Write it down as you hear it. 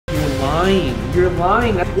lying. You're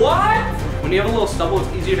lying. What? When you have a little stubble,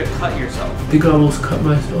 it's easier to cut yourself. I think I almost cut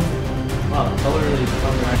myself. Wow, the color really is.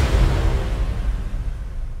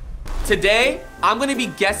 Today, I'm gonna be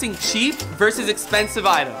guessing cheap versus expensive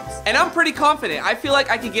items. And I'm pretty confident. I feel like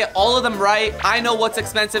I can get all of them right. I know what's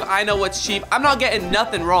expensive, I know what's cheap. I'm not getting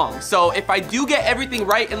nothing wrong. So if I do get everything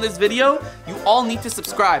right in this video, you all need to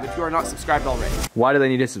subscribe if you are not subscribed already. Why do they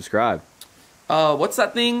need to subscribe? What's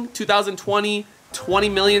that thing? 2020, 20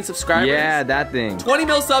 million subscribers? Yeah, that thing. 20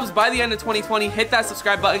 mil subs by the end of 2020. Hit that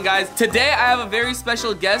subscribe button, guys. Today, I have a very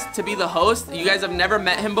special guest to be the host. You guys have never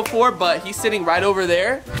met him before, but he's sitting right over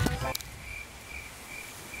there.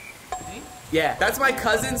 Yeah, that's my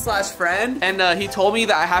cousin slash friend, and he told me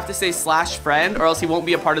that I have to say slash friend or else he won't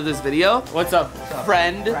be a part of this video. What's up,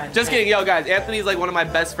 friend? Just kidding. Yo, guys, Anthony's like one of my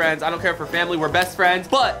best friends. I don't care if we're family, we're best friends.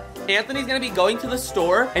 But Anthony's gonna be going to the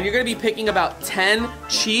store, and you're gonna be picking about 10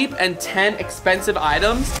 cheap and 10 expensive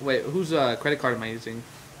items. Wait, whose credit card am I using?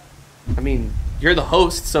 I mean, you're the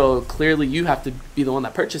host, so clearly you have to be the one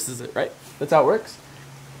that purchases it, right? That's how it works.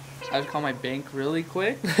 I just call my bank really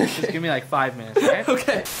quick. Just give me like 5 minutes, okay?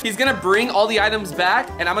 Okay. He's gonna bring all the items back,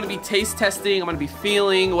 and I'm gonna be taste testing, I'm gonna be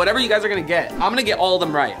feeling, whatever you guys are gonna get. I'm gonna get all of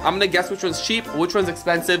them right. I'm gonna guess which one's cheap, which one's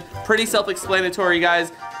expensive. Pretty self-explanatory,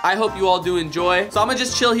 guys. I hope you all do enjoy. So I'm gonna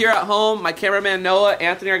just chill here at home. My cameraman Noah,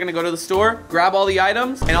 Anthony are gonna go to the store, grab all the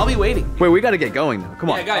items, and I'll be waiting. Wait, we gotta get going though.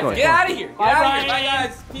 Come on. Yeah, guys, go get out of here. Get out of here. Bye,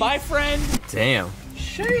 guys. Bye, friend. Damn.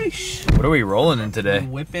 Sheesh. What are we rolling in today?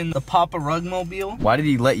 Whipping the Papa Rugmobile. Why did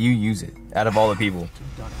he let you use it out of all the people?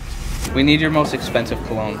 We need your most expensive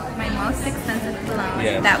cologne. My most expensive cologne,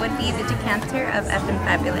 Yeah. that would be the decanter of Effin'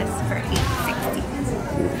 Fabulous for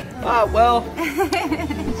 $8.60. Ah, well.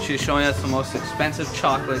 She's showing us the most expensive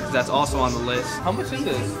chocolate because that's also on the list. How much is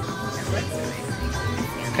this?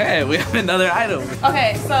 Okay, we have another item.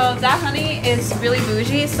 Okay, so that honey is really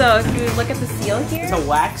bougie. So if you look at the seal here, It's a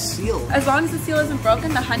wax seal. as long as the seal isn't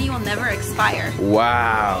broken, the honey will never expire.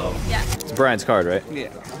 Wow. Yeah. It's Brian's card, right? Yeah.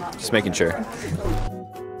 Just making sure.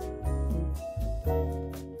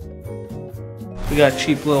 We got a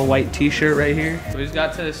cheap little white t-shirt right here. We just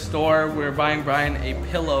got to the store. We're buying Brian a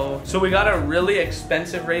pillow. So we got a really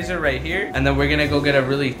expensive razor right here. And then we're gonna go get a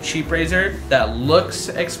really cheap razor that looks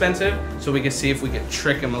expensive so we can see if we can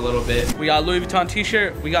trick him a little bit. We got a Louis Vuitton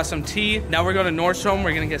t-shirt. We got some tea. Now we're going to Nordstrom.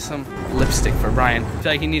 We're gonna get some lipstick for Brian. I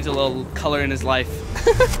feel like he needs a little color in his life.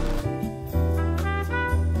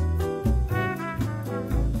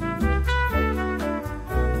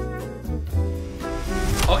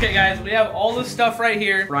 Okay guys, we have all this stuff right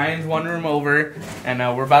here. Ryan's one room over, and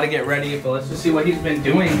we're about to get ready, but let's just see what he's been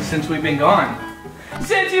doing since we've been gone.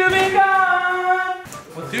 Since you've been gone!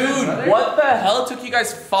 Dude, what the hell? It took you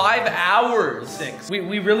guys 5 hours. 6.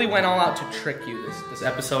 We really went all out to trick you this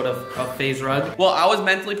episode of FaZe Rug. Well, I was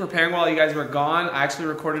mentally preparing while you guys were gone. I actually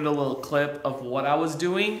recorded a little clip of what I was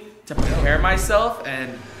doing to prepare myself,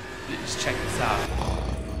 and just check this out.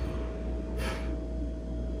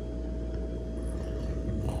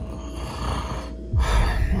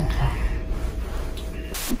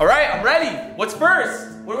 All right, I'm ready. What's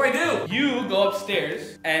first? What do I do? You go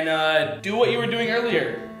upstairs and do what you were doing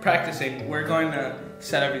earlier, practicing. We're going to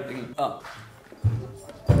set everything up.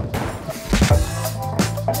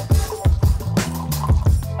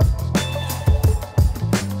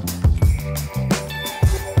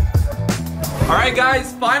 All right,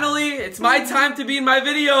 guys, finally, it's my time to be in my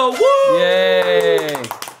video. Woo! Yay!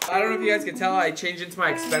 I don't know if you guys can tell, I changed into my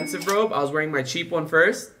expensive robe. I was wearing my cheap one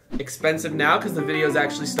first. Expensive now because the video is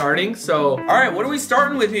actually starting. So, all right, what are we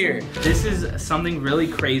starting with here? This is something really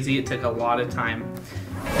crazy. It took a lot of time.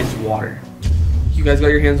 It's water. You guys got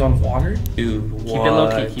your hands on water? Dude, what? Keep it low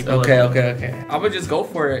key. Keep it low key. Okay. I'm gonna just go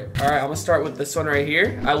for it. All right, I'm gonna start with this one right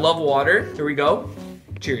here. I love water. Here we go.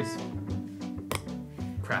 Cheers.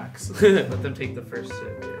 Cracks. Let them take the first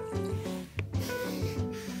sip.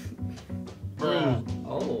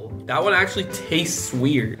 Oh, that one actually tastes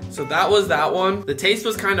weird. So that was that one. The taste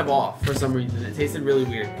was kind of off for some reason. It tasted really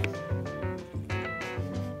weird.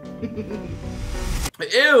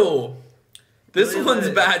 Ew. This Really one's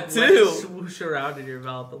let it- bad let it too. swoosh around in your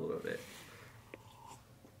mouth a little bit.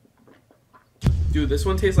 Dude, this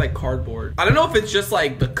one tastes like cardboard. I don't know if it's just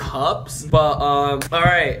like the cups, but all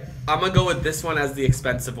right. I'm gonna go with this one as the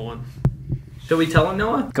expensive one. Should we tell him,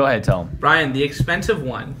 Noah? Go ahead, tell him. Brian, the expensive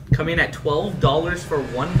one, coming at $12 for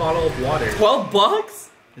one bottle of water. 12 bucks?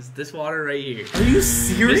 Is this water right here. Are you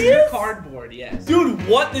serious? Mr. Cardboard, yes. Dude,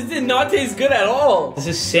 what? This did not taste good at all. This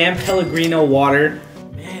is San Pellegrino water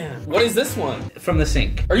Man, what is this one? from the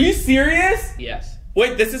sink. Are you serious? Yes.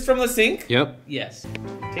 Wait, this is from the sink? Yep. Yes.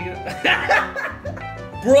 Take it.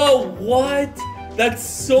 Bro, what? That's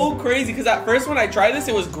so crazy, because at first when I tried this,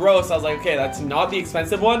 it was gross. I was like, okay, that's not the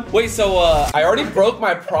expensive one. Wait, so I already broke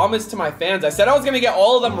my promise to my fans. I said I was gonna get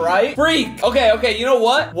all of them right. Freak. Okay, you know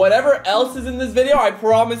what? Whatever else is in this video, I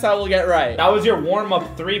promise I will get right. That was your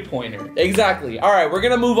warm-up 3-pointer. Exactly. All right, we're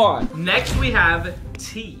gonna move on. Next we have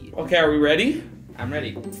tea. Okay, are we ready? I'm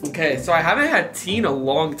ready. Okay, so I haven't had tea in a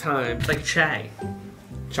long time. It's like chai.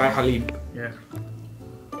 Chai Halib. Yeah.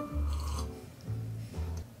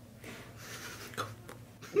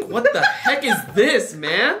 What the heck is this,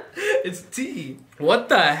 man? It's tea. What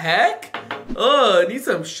the heck? Oh, need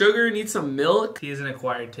some sugar, need some milk. Tea is an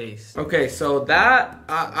acquired taste. Okay, so that,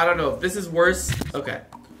 I don't know if this is worse. Okay.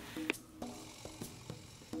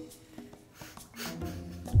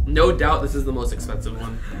 No doubt this is the most expensive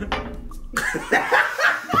one.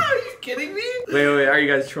 Are you kidding me? Wait, are you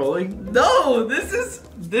guys trolling? No, this is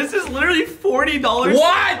literally $40.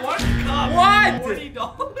 What? One cup. What? $40.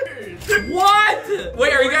 What?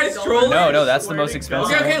 Wait, are you guys trolling? No, that's the most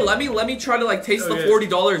expensive. Okay, let me try to like taste the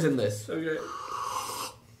 $40 in this. Okay.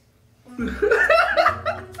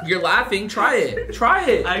 You're laughing, try it. Try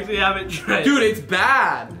it. I actually haven't tried. Dude, it's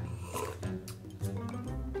bad.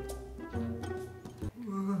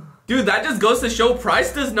 Dude, that just goes to show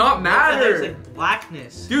price does not matter. It's like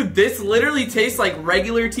blackness. Dude, this literally tastes like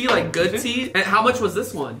regular tea, like good tea. And how much was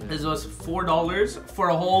this one? This was $4 for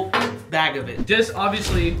a whole bag of it. Just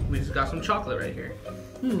obviously, we just got some chocolate right here.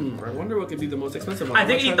 I wonder what could be the most expensive one. I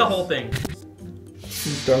think eat the whole thing.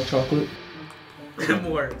 Dark chocolate?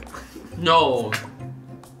 More. No.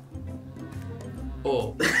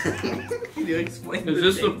 Oh. Can you explain Is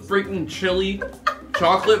this the freaking chili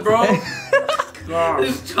chocolate, bro?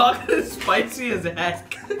 This chocolate is spicy as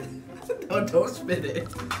heck. Don't spit it.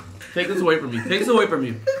 Take this away from me. Take this away from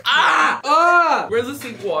me. Ah! Where's the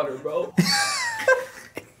sink water, bro?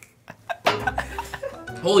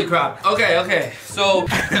 Holy crap. Okay. So,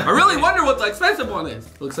 I really wonder what the expensive one is.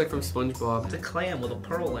 Looks like from SpongeBob. It's a clam with a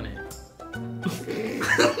pearl in it.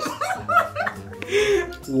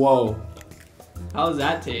 Whoa. How does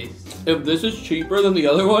that taste? If this is cheaper than the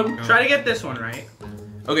other one. Try to get this one right.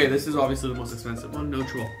 Okay, this is obviously the most expensive one. No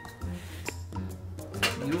troll.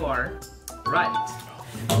 You are right.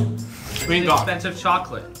 Green dot. Expensive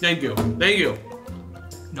chocolate. Thank you.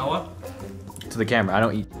 Noah? To the camera. I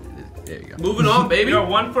don't eat. There you go. Moving on, baby. You're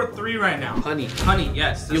 1 for 3 right now. Honey. Honey,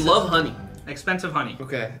 yes. You love honey. Expensive honey.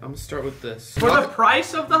 Okay, I'm gonna start with this. For the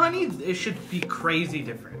price of the honey, it should be crazy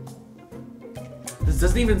different. This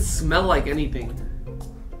doesn't even smell like anything.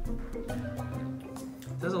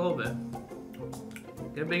 It does a little bit.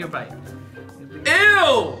 Get a bigger bite.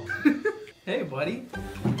 Ew! Hey, buddy.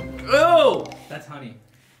 Ew! That's honey.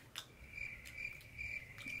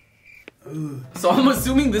 So I'm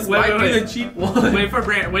assuming this might be the cheap one. Wait for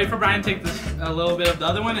Brian to take this, a little bit of the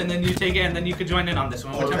other one, and then you take it, and then you can join in on this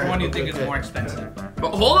one. Whichever one you think is more expensive.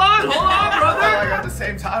 But hold on, brother! Like at the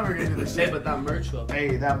same time we're gonna do this Hey, shit. but that merch though.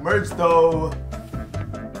 Hey, that merch though.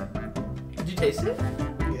 Did you taste it?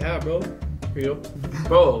 Yeah, bro. Here you go.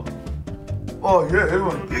 Bro. Oh yeah, it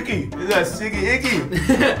was icky. Is that sticky icky?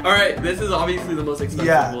 Alright, this is obviously the most expensive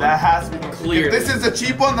Yeah, one. that has to be Clear. If this is a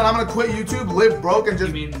cheap one, then I'm gonna quit YouTube, live broke, and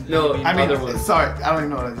just. You mean No, I mean, other one. sorry, I don't even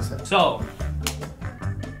know what I just said. So,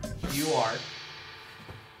 you are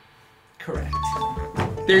correct.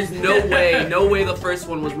 There's no way the first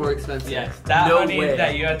one was more expensive. Yes, that no honey way.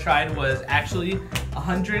 that you had tried was actually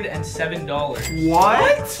 $107.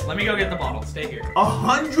 What? Let me go get the bottle. Stay here.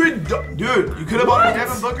 $100, dude. You could have bought a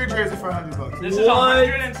Devin Booker jersey for $100. This is What?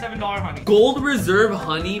 $107 honey. Gold Reserve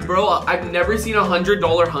honey, bro. I've never seen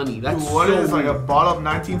 $100 honey. That's Dude, what so is like a weird. bottle of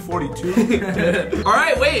 1942?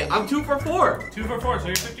 Alright, wait, I'm 2 for 4. 2 for 4, so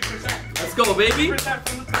you're 50%. Let's go, baby. 50%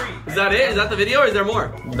 from the 3. Is that it? Is that the video or is there more?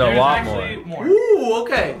 A There's lot more. actually more. Ooh,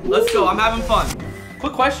 okay. Let's go. I'm having fun.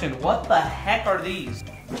 Quick question. What the heck are these?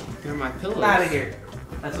 They're my pillows. Get out of here.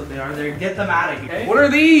 That's what they are. There. Get them out of here. Okay? What are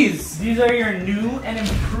these? These are your new and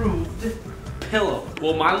improved pillow.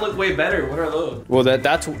 Well, mine look way better. What are those? Well,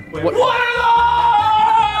 that's What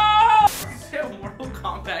are those? It's a Mortal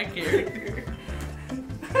Kombat character.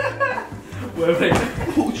 Wait.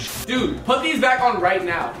 Dude, put these back on right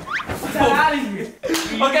now. Get out of here.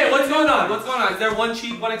 Okay, what's going on? What's going on? Is there one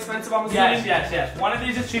cheap, one expensive? I'm assuming? Yes. One of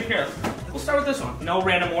these is cheap here. We'll start with this one. No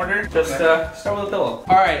random order. Just start with a pillow.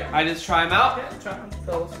 All right, I just try them out. Yeah, try on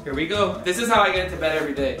pillows. Here we go. This is how I get into bed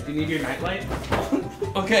every day. Do you need your nightlight?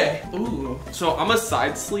 Okay. Ooh. So I'm a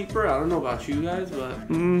side sleeper. I don't know about you guys, but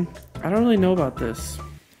I don't really know about this.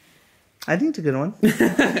 I think it's a good one.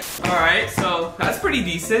 All right, so that's pretty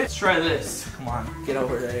decent. Let's try this. Come on. Get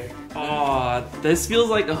over there. Aw, this feels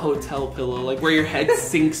like a hotel pillow, like where your head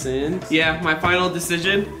sinks in. Yeah, my final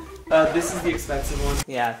decision. This is the expensive one.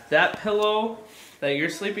 Yeah, that pillow that you're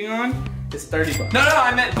sleeping on is 30 bucks. No,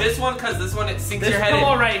 I meant this one because this one, it sinks your head in. This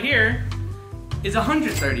pillow right here is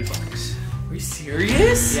 130 bucks. Are you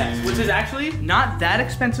serious? Yes, which is actually not that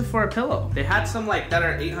expensive for a pillow. They had some like that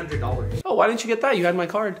are $800. Oh, why didn't you get that? You had my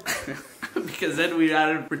card. Because then we had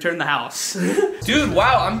to return the house. Dude,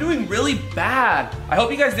 wow, I'm doing really bad. I hope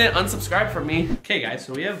you guys didn't unsubscribe from me. Okay guys,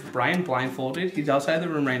 so we have Brian blindfolded. He's outside the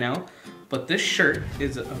room right now. But this shirt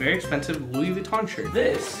is a very expensive Louis Vuitton shirt.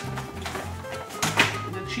 This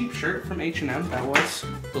is a cheap shirt from H&M. That was,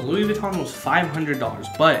 the Louis Vuitton was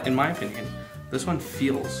 $500. But in my opinion, this one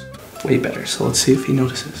feels way better. So let's see if he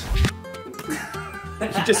notices.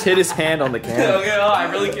 He just hit his hand on the camera. Okay, oh, I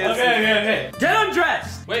really can't see. Okay. Get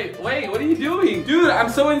undressed! Wait, what are you doing? Dude, I'm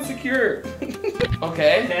so insecure.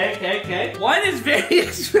 Okay. Okay. One is very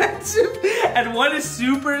expensive and one is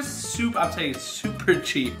super, I'm saying super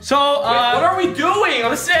cheap. So, what are we doing?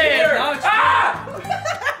 I'm scared. Ah!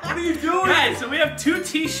 What are you doing? Guys, so we have 2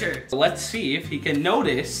 t-shirts. Let's see if he can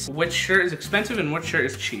notice which shirt is expensive and which shirt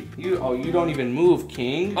is cheap. You don't even move,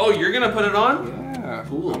 King. Oh, you're gonna put it on? Yeah.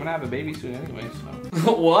 Cool. I'm gonna have a baby soon anyway,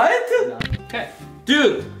 so. What? Okay.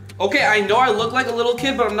 Dude, okay, I know I look like a little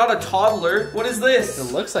kid, but I'm not a toddler. What is this?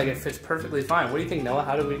 It looks like it fits perfectly fine. What do you think, Noah?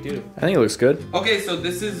 How do we do? I think it looks good. Okay, so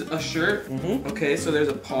this is a shirt. Okay, so there's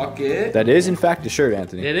a pocket. That is, in fact, a shirt,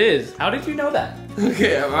 Anthony. It is. How did you know that?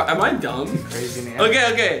 Okay, am I dumb? Crazy man.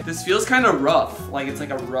 Okay. This feels kind of rough. Like it's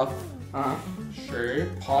like a rough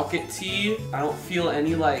shirt. Pocket tee. I don't feel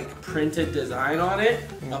any like printed design on it.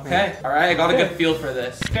 Okay. All right, I got a good feel for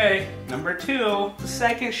this. Okay, number 2, the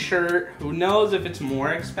second shirt. Who knows if it's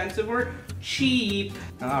more expensive or cheap?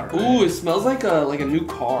 All right. Ooh, it smells like a new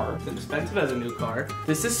car. It's expensive as a new car.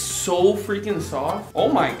 This is so freaking soft.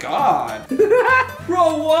 Oh my god.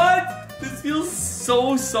 Bro, what? This feels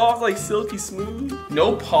so soft, like silky smooth.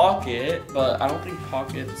 No pocket, but I don't think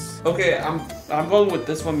pockets. Okay, I'm going with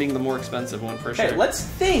this one being the more expensive one for sure. Okay, let's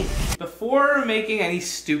think before making any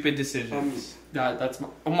stupid decisions. God, that's my,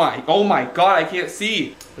 oh my god, I can't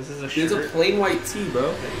see. This is a shirt. It's a plain white tee, bro.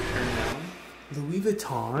 that you turn down. Louis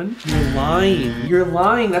Vuitton? You're lying. You're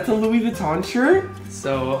lying. That's a Louis Vuitton shirt?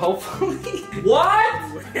 So hopefully.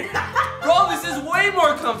 What? Bro, this is way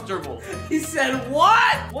more comfortable. He said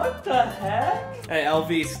what? What the heck? Hey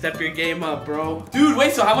LV, step your game up, bro. Dude,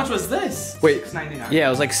 wait, so how much was this? Wait, $6.99. yeah, it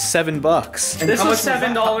was like $7. And This how was much was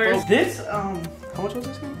that? $7. This how much was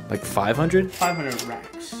this one? Like 500? 500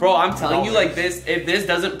 racks. Bro, I'm telling you, like this, if this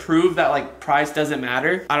doesn't prove that like price doesn't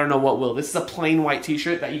matter, I don't know what will. This is a plain white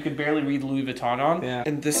t-shirt that you could barely read Louis Vuitton on. Yeah.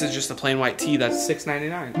 And this is just a plain white tee that's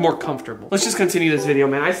 $6.99. more comfortable. Let's just continue this video,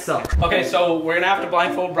 man. I suck. Okay, so we're gonna have to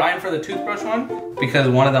blindfold Brian for the toothbrush one because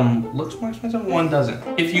one of them looks more expensive, one doesn't.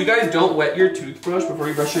 If you guys don't wet your toothbrush before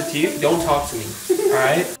you brush your teeth, don't talk to me. All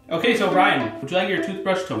right? Okay, so Brian, would you like your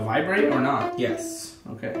toothbrush to vibrate or not? Yes.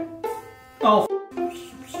 Okay. Oh.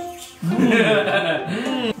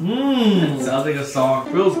 Sounds like a song.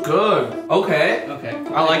 Feels good. Okay. Okay.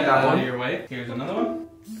 I like that Out one. of your way. Here's another one.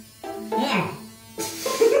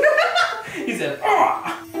 He said,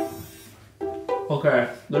 "Ah." Okay.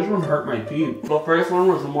 This one hurt my teeth. The first one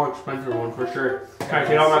was the more expensive one for sure. Can I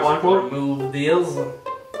take out my blindfold? Remove these.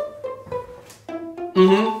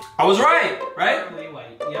 I was right? Sparkly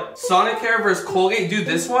white. Yep. Sonicare versus Colgate. Dude,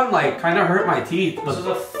 this one like kind of hurt my teeth. This is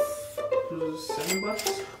 $7.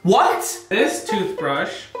 What? This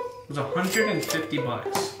toothbrush was 150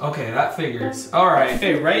 bucks. Okay, that figures. All right.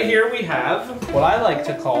 Okay, right here we have what I like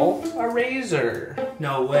to call a razor.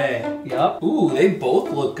 No way. Yup. Ooh, they both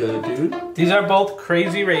look good, dude. These are both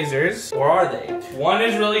crazy razors. Or are they? One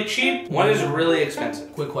is really cheap, one is really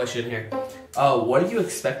expensive. Quick question here. What do you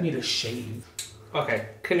expect me to shave? Okay,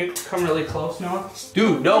 can you come really close, Noah?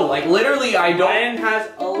 Dude, no, like literally I don't. Brian has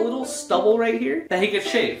a little stubble right here that he could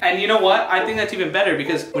shave. And you know what? I think that's even better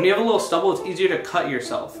because when you have a little stubble, it's easier to cut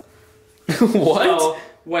yourself. What? So,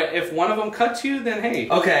 if one of them cuts you, then hey.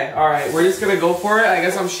 Okay, all right, we're just gonna go for it. I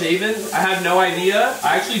guess I'm shaving. I have no idea.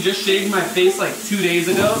 I actually just shaved my face like 2 days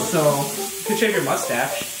ago, so. You could shave your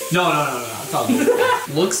mustache. No, it's all good.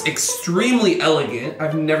 Looks extremely elegant.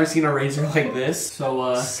 I've never seen a razor like this.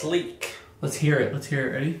 So, Sleek. let's hear it.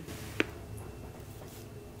 Ready?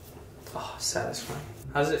 Oh, satisfying.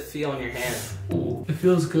 How does it feel in your hand? Ooh, it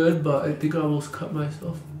feels good, but I think I almost cut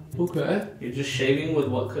myself. Okay. You're just shaving with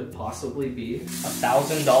what could possibly be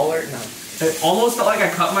 $1,000? No. It almost felt like I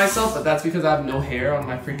cut myself, but that's because I have no hair on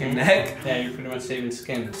my freaking neck. Yeah, you're pretty much saving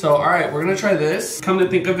skin. So, all right, we're gonna try this. Come to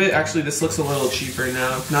think of it, actually, this looks a little cheaper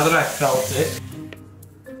now that I felt it.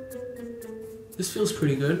 This feels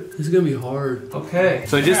pretty good. This is gonna be hard. Okay.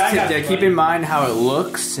 So just keep in mind how it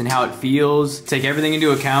looks and how it feels. Take everything into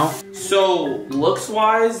account. So looks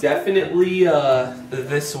wise, definitely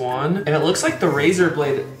this one. And it looks like the razor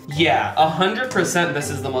blade. Yeah, 100% this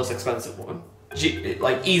is the most expensive one.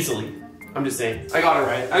 Like easily. I'm just saying. I got it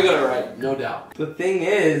right. I got it right. No doubt. The thing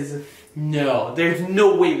is, no, there's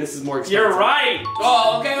no way this is more expensive. You're right.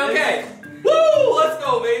 Oh, okay. Woo! Let's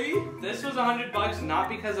go, baby. This was $100, not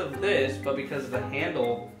because of this, but because the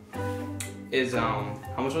handle is how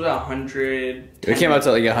much was it? 100. It came out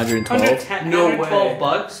to like 112. 110, No way. 112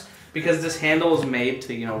 bucks. Because this handle is made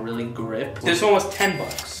to, you know, really grip. This one was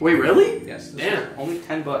 $10. Wait, really? Yes. Damn. Only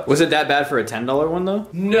 $10. Was it that bad for a $10 one though?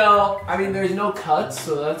 No. I mean, there's no cuts,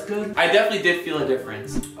 so that's good. I definitely did feel a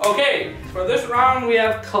difference. Okay, for this round we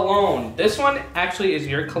have cologne. This one actually is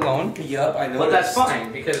your cologne. Yup, I know. But that's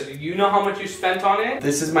fine because you know how much you spent on it.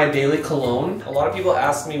 This is my daily cologne. A lot of people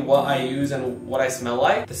ask me what I use and what I smell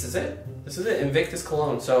like. This is it. This is it, Invictus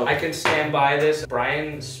Cologne. So I can stand by this.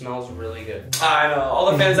 Brian smells really good. I know.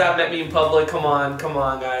 All the fans that have met me in public, come on guys. Come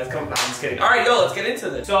on, no, I'm just kidding. Alright, yo, let's get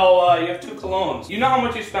into this. So you have 2 colognes. You know how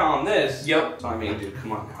much you spent on this. Yep. So I mean, dude,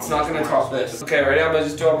 come on. It's not gonna top this. Okay, ready? I'm gonna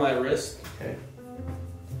just do it on my wrist. Okay.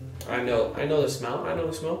 I know the smell. I know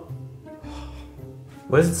the smell.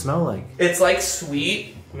 What does it smell like? It's like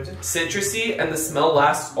sweet, citrusy, and the smell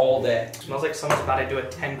lasts all day. It smells like someone's about to do a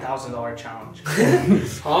 $10,000 challenge.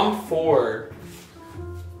 Tom Ford.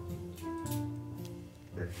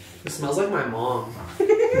 It smells like my mom.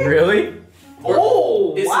 Really?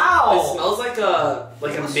 Oh, wow. It smells like a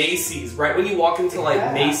Macy's, right when you walk into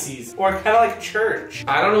like Macy's. Or kind of like church.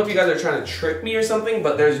 I don't know if you guys are trying to trick me or something,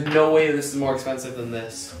 but there's no way this is more expensive than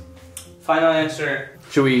this. Final answer.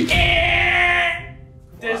 Should we?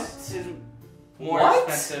 This is more What?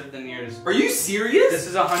 expensive than yours. Are you serious? This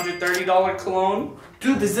is a $130 cologne.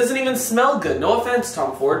 Dude, this doesn't even smell good. No offense,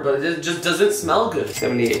 Tom Ford, but it just doesn't smell good.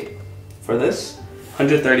 78 for this.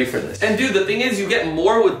 130 for this. And dude, the thing is, you get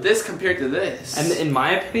more with this compared to this. And in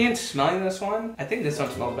my opinion, smelling this one, I think this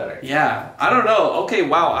one smells better. Yeah, I don't know. Okay,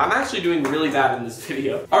 wow, I'm actually doing really bad in this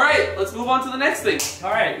video. All right, let's move on to the next thing.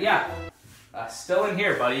 All right, yeah. Still in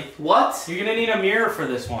here, buddy. What? You're gonna need a mirror for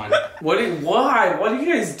this one. Why? What are you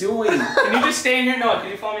guys doing? Can you just stay in here? No,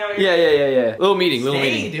 can you follow me out here? Yeah. Little meeting.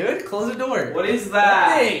 Hey, dude, close the door. What is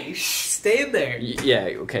that? Hey, stay in there.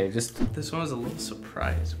 Yeah. Okay. Just. This one was a little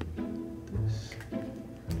surprise. This,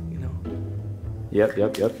 you know. Yep.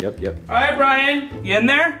 All right, Brian, you in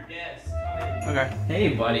there? Yes. Okay. Hey,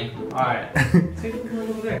 buddy. All right. Take a look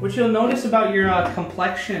over there. What you'll notice about your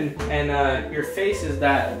complexion and your face is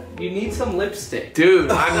that you need some lipstick.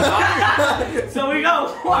 Dude, I'm not. So we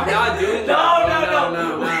got one. I'm not doing that.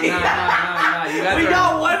 No. We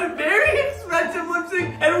got one very expensive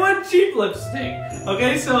lipstick and one cheap lipstick.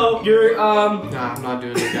 Okay, so you're Nah, I'm not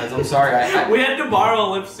doing it, guys. I'm sorry. we had to borrow a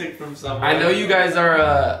lipstick from somewhere. I know you guys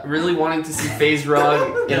are really wanting to see FaZe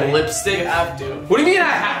Rug in lipstick. You have to. What do you mean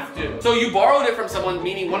I have to? So you borrowed it from someone,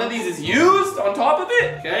 meaning one of these is used on top of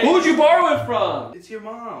it? Okay. Who'd you borrow it from? It's your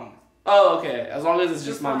mom. Oh, okay. As long as it's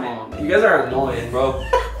just my mom. You guys are annoying, bro.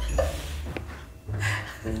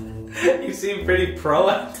 You seem pretty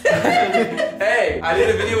proactive. Hey, I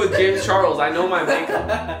did a video with James Charles. I know my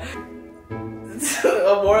makeup. It's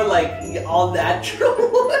more like all natural.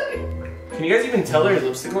 Can you guys even tell there's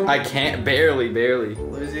lipstick on? I can't. Barely.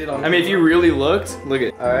 What is it on? I mean, if you really looked, look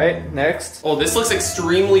at. All right. Next. Oh, this looks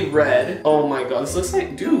extremely red. Oh my god, this looks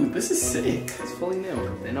like, dude, this is sick. It's fully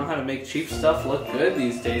new. They know how to make cheap stuff look good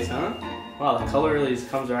these days, huh? Wow, the color really just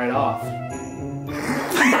comes right off.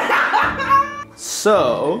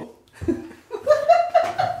 So.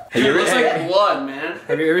 Dude, it looks like blood, man.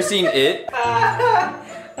 Have you ever seen It?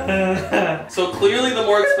 So clearly the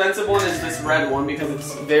more expensive one is this red one because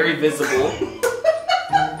it's very visible.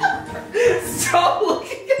 Stop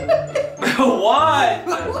looking at it. What?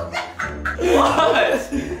 What?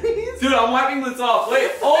 Dude, I'm wiping this off.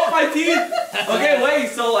 Wait, oh, my teeth. Okay, wait,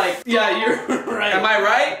 so like, Yeah, you're right. am I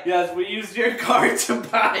right? Yes, we used your card to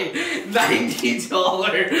buy $90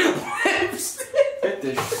 lipstick.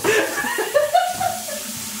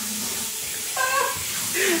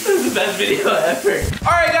 This is the best video ever.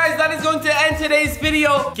 Alright guys, that is going to end today's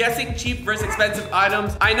video. Guessing cheap versus expensive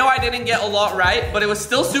items. I know I didn't get a lot right, but it was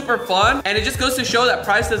still super fun. And it just goes to show that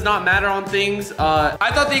price does not matter on things.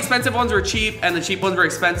 I thought the expensive ones were cheap and the cheap ones were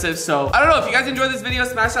expensive. So I don't know, if you guys enjoyed this video,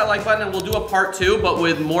 smash that like button and we'll do a part 2, but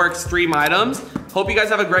with more extreme items. Hope you guys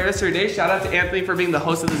have a great rest of your day. Shout out to Anthony for being the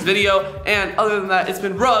host of this video. And other than that, it's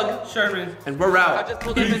been Rug Sherman. and we're out. I just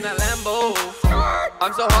pulled up in that Lambo.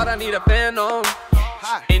 I'm so hot, I need a fan on.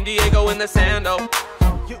 In Diego in the sando.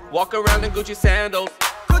 Walk around in Gucci sandals.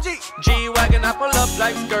 G-Wagon, I pull up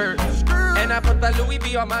like skirt. And I put that Louis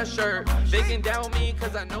V on my shirt. They can down me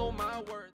cause I know my worth.